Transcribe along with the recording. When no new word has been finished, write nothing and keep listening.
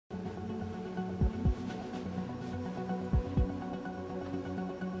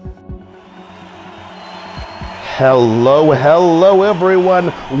Hello, hello everyone.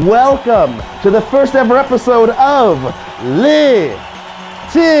 Welcome to the first ever episode of Litigation,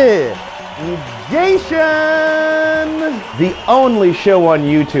 the only show on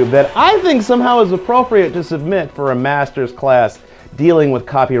YouTube that I think somehow is appropriate to submit for a master's class dealing with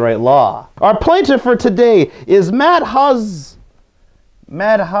copyright law. Our plaintiff for today is Matt Haas,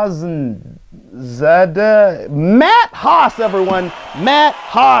 everyone. Matt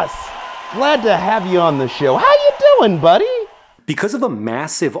Haas. Glad to have you on the show. How you doing, buddy? Because of a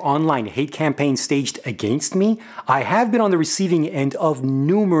massive online hate campaign staged against me, I have been on the receiving end of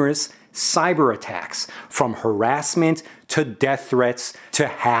numerous cyber attacks, from harassment to death threats to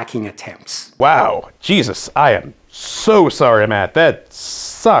hacking attempts. Wow, Jesus, I am so sorry, Matt. That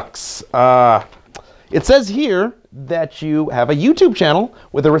sucks. It says here that you have a YouTube channel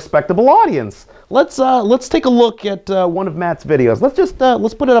with a respectable audience. Let's take a look at one of Matt's videos.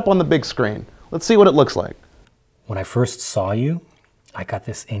 Let's put it up on the big screen. Let's see what it looks like. When I first saw you, I got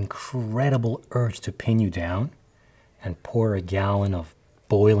this incredible urge to pin you down and pour a gallon of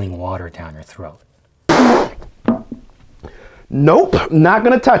boiling water down your throat. Nope, not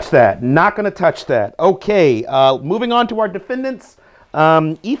gonna touch that. Not gonna touch that. Okay, moving on to our defendants.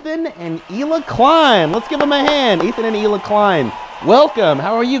 Ethan and Ela Klein. Let's give them a hand. Ethan and Ela Klein. Welcome.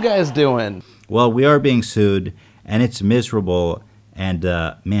 How are you guys doing? Well, we are being sued, and it's miserable, and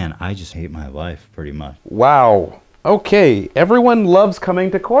man, I just hate my life pretty much. Wow. Okay, everyone loves coming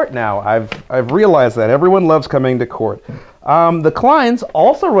to court now. I've realized that everyone loves coming to court. The Kleins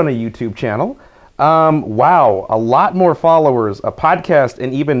also run a YouTube channel. Wow, a lot more followers, a podcast,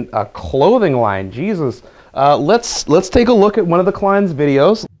 and even a clothing line. Jesus. Let's take a look at one of the Kleins'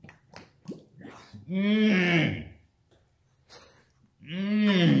 videos.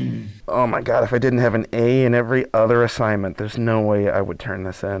 Oh my God, if I didn't have an A in every other assignment, there's no way I would turn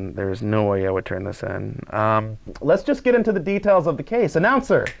this in. There's no way I would turn this in. Let's just get into the details of the case.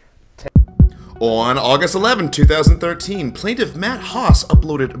 Announcer. On August 11, 2013, plaintiff Matt Haas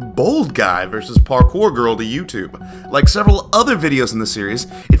uploaded Bold Guy vs. Parkour Girl to YouTube. Like several other videos in the series,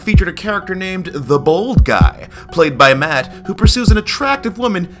 it featured a character named The Bold Guy, played by Matt, who pursues an attractive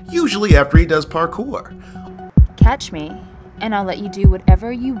woman, usually after he does parkour. Catch me, and I'll let you do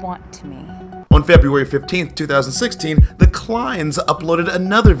whatever you want to me. On February 15, 2016, the Kleins uploaded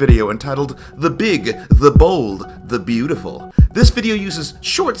another video entitled The Big, The Bold, The Beautiful. This video uses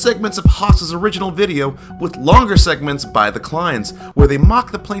short segments of Haas's original video with longer segments by the Kleins, where they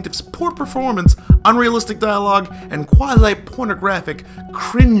mock the plaintiff's poor performance, unrealistic dialogue, and quasi-pornographic,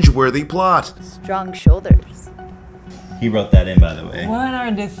 cringe-worthy plot. Strong shoulders. He wrote that in, by the way. What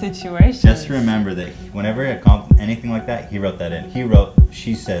are the situations? Just remember that whenever anything like that, he wrote that in. He wrote,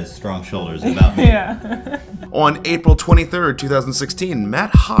 "She says strong shoulders" about me. Yeah. On April 23, 2016,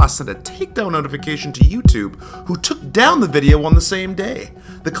 Matt Haas sent a takedown notification to YouTube, who took down the video on the same day.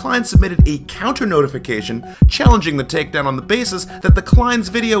 The Kleins submitted a counter notification challenging the takedown on the basis that the Kleins'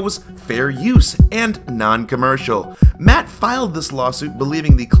 video was fair use and non-commercial. Matt filed this lawsuit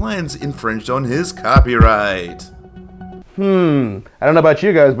believing the Kleins infringed on his copyright. I don't know about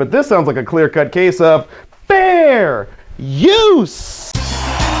you guys, but this sounds like a clear-cut case of fair use.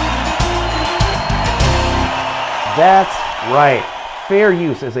 That's right. Fair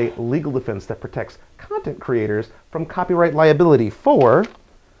use is a legal defense that protects content creators from copyright liability for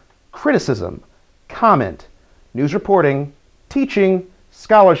criticism, comment, news reporting, teaching,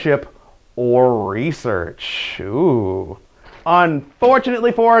 scholarship, or research. Ooh.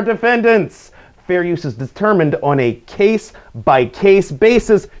 Unfortunately for our defendants, fair use is determined on a case-by-case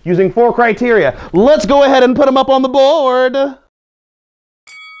basis using 4 criteria. Let's go ahead and put them up on the board. The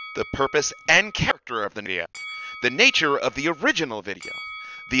purpose and character of the video. The nature of the original video.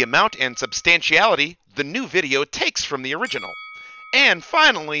 The amount and substantiality the new video takes from the original. And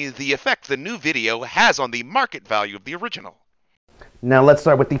finally, the effect the new video has on the market value of the original. Now let's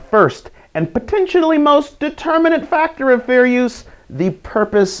start with the first and potentially most determinant factor of fair use, the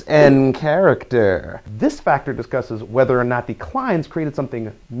purpose and character. This factor discusses whether or not the Kleins created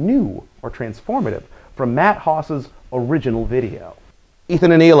something new or transformative from Matt Haas's original video.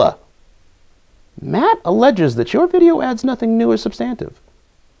 Ethan and Ela, Matt alleges that your video adds nothing new or substantive.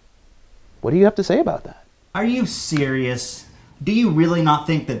 What do you have to say about that? Are you serious? Do you really not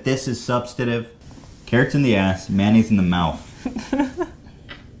think that this is substantive? Carrots in the ass, mayonnaise in the mouth.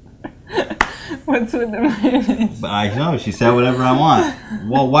 What's with the mayonnaise? I know, she said whatever I want.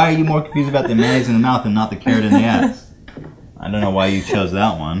 Well, why are you more confused about the mayonnaise in the mouth and not the carrot in the ass? I don't know why you chose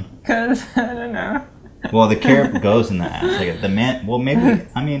that one. Because, I don't know. Well, the carrot goes in the ass. Like well, maybe,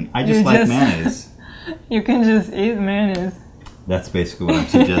 I mean, I just like mayonnaise. You can just eat mayonnaise. That's basically what I'm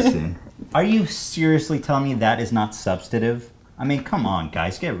suggesting. Are you seriously telling me that is not substantive? I mean, come on,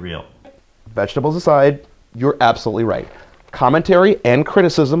 guys, get real. Vegetables aside, you're absolutely right. Commentary and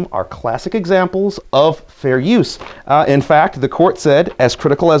criticism are classic examples of fair use. In fact, the court said, as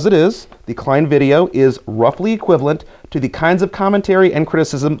critical as it is, the Klein video is roughly equivalent to the kinds of commentary and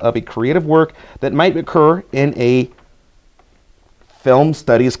criticism of a creative work that might occur in a film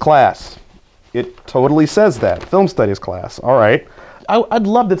studies class. It totally says that, film studies class. All right, I'd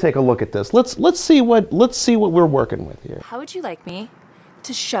love to take a look at this. Let's see what we're working with here. How would you like me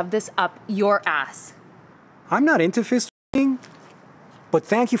to shove this up your ass? I'm not into fist fighting, but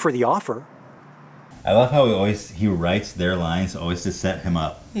thank you for the offer. I love how he writes their lines always to set him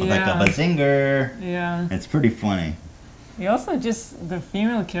up. With like a bazinger. Yeah. It's pretty funny. He also just, the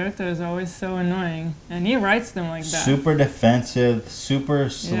female character is always so annoying. And he writes them like that. Super defensive, super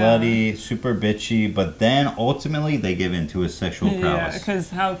slutty, super bitchy, but then ultimately they give in to his sexual prowess. Yeah, because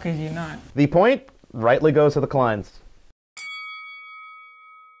how could you not? The point rightly goes to the Kleins.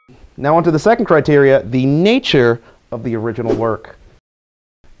 Now on to the second criteria, the nature of the original work.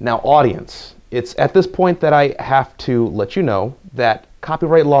 Now audience, it's at this point that I have to let you know that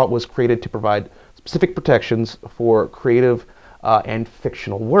copyright law was created to provide specific protections for creative and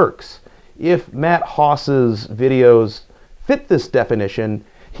fictional works. If Matt Haas's videos fit this definition,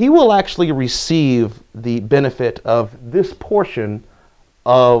 he will actually receive the benefit of this portion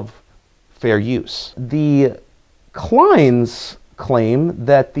of fair use. The Kleins claim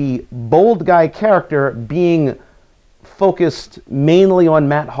that the bold guy character being focused mainly on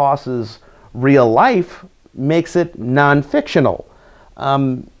Matt Haas's real life makes it non-fictional.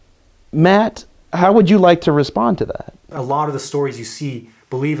 Matt, how would you like to respond to that? A lot of the stories you see,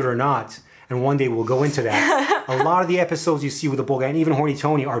 believe it or not, and one day we'll go into that, a lot of the episodes you see with the Bokeh and even Horny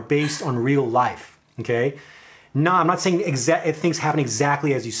Tony are based on real life, okay? No, I'm not saying things happen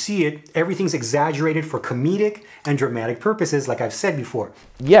exactly as you see it. Everything's exaggerated for comedic and dramatic purposes, like I've said before.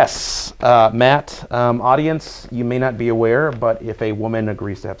 Yes, Matt, audience, you may not be aware, but if a woman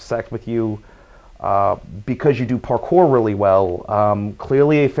agrees to have sex with you because you do parkour really well,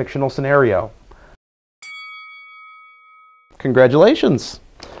 clearly a fictional scenario. Congratulations.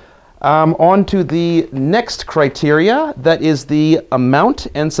 On to the next criteria, that is the amount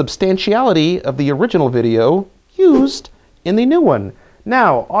and substantiality of the original video used in the new one.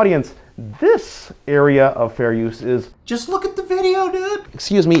 Now, audience, this area of fair use is... Just look at the video, dude!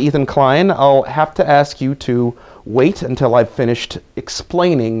 Excuse me, Ethan Klein, I'll have to ask you to wait until I've finished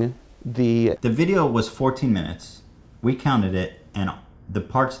explaining the... The video was 14 minutes. We counted it, and the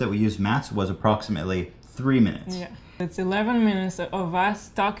parts that we used Matt's was approximately 3 minutes. Yeah. It's 11 minutes of us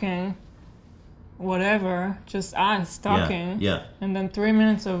talking, whatever, just us talking. Yeah. And then 3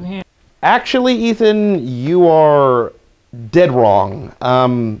 minutes of him. Actually, Ethan, you are dead wrong.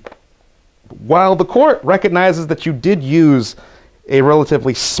 While the court recognizes that you did use a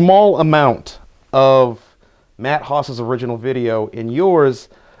relatively small amount of Matt Haas's original video in yours,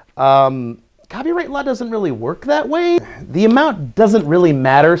 copyright law doesn't really work that way. The amount doesn't really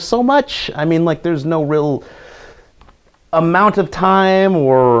matter so much. I mean, like, there's no real amount of time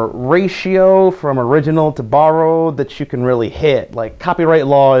or ratio from original to borrowed that you can really hit. Like, copyright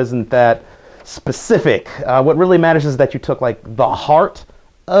law isn't that specific. What really matters is that you took like the heart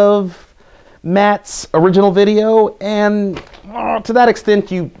of Matt's original video, and to that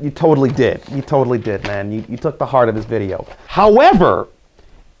extent you totally did. You totally did, man. You took the heart of his video. However,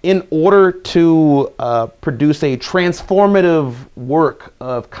 in order to produce a transformative work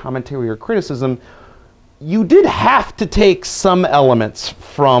of commentary or criticism, you did have to take some elements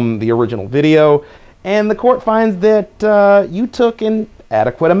from the original video, and the court finds that you took an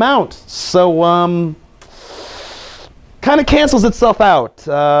adequate amount. So, kind of cancels itself out.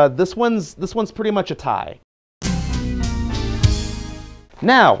 This one's pretty much a tie.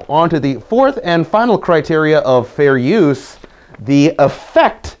 Now, on to the fourth and final criteria of fair use, the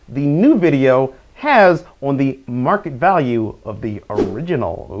effect the new video has on the market value of the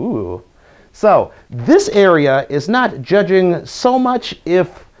original. Ooh. So, this area is not judging so much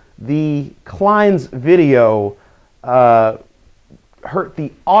if the Klein's video hurt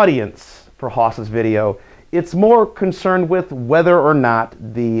the audience for Haas's video. It's more concerned with whether or not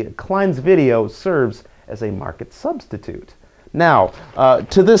the Klein's video serves as a market substitute. Now,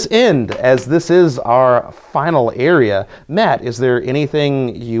 to this end, as this is our final area, Matt, is there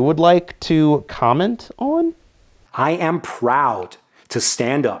anything you would like to comment on? I am proud to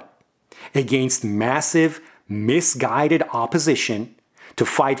stand up against massive, misguided opposition to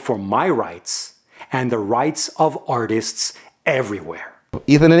fight for my rights and the rights of artists everywhere.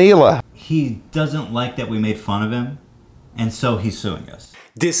 Ethan and Hila. He doesn't like that we made fun of him, And so he's suing us.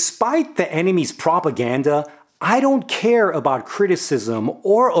 Despite the enemy's propaganda, I don't care about criticism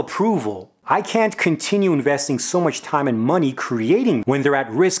or approval. I can't continue investing so much time and money creating when they're at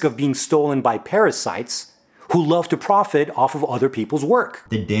risk of being stolen by parasites who love to profit off of other people's work.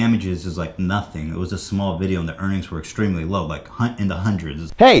 The damages is like nothing. It was a small video and the earnings were extremely low, like in the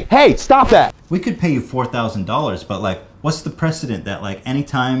hundreds. Hey, stop that! We could pay you $4,000, but like, what's the precedent that like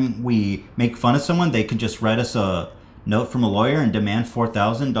anytime we make fun of someone, they could just write us a note from a lawyer and demand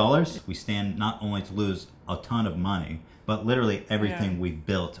 $4,000? We stand not only to lose a ton of money, but literally everything we've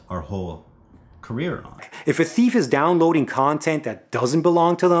built our whole career on. If a thief is downloading content that doesn't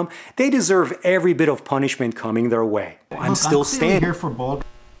belong to them, they deserve every bit of punishment coming their way. I'm still standing here for bold.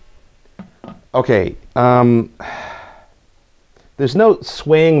 Okay, there's no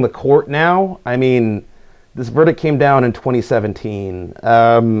swaying the court now. I mean, this verdict came down in 2017.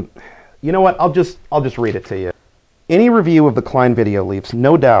 You know what? I'll just read it to you. Any review of the Klein video leaves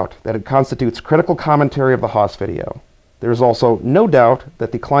no doubt that it constitutes critical commentary of the Haas video. There is also no doubt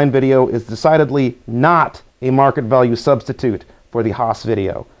that the Klein video is decidedly not a market value substitute for the Haas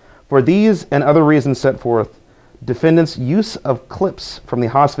video. For these and other reasons set forth, defendants' use of clips from the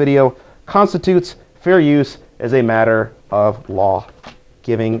Haas video constitutes fair use as a matter of law,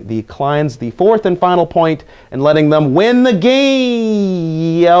 giving the Kleins the fourth and final point and letting them win the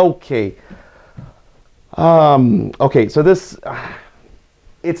game. Okay. Okay, so this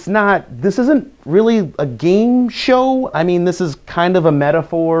isn't really a game show. I mean, this is kind of a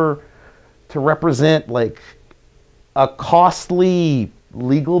metaphor to represent like a costly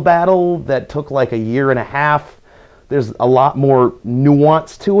legal battle that took like a year and a half. There's a lot more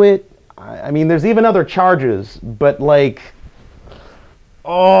nuance to it. I mean, there's even other charges, but like,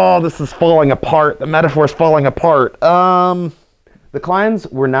 oh, this is falling apart. The metaphor is falling apart. The Kleins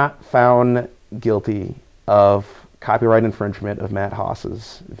were not found guilty of copyright infringement of Matt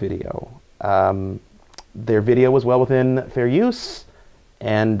Haas's video. Their video was well within fair use,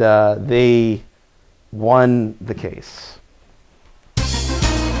 and they won the case.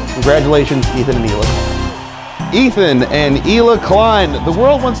 Congratulations, Ethan and Ela. Ethan and Ela Klein, the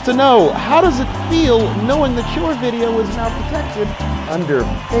world wants to know, how does it feel knowing that your video is now protected under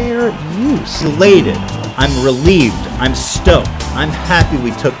fair use? Elated. I'm relieved. I'm stoked. I'm happy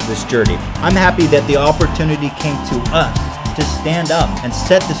we took this journey. I'm happy that the opportunity came to us to stand up and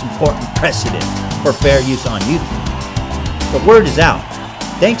set this important precedent for fair use on YouTube. The word is out.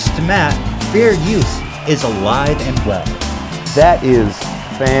 Thanks to Matt, fair use is alive and well. That is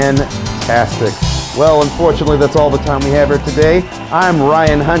fantastic. Well, unfortunately, that's all the time we have here today. I'm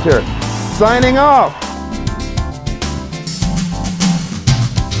Ryan Hunter, signing off.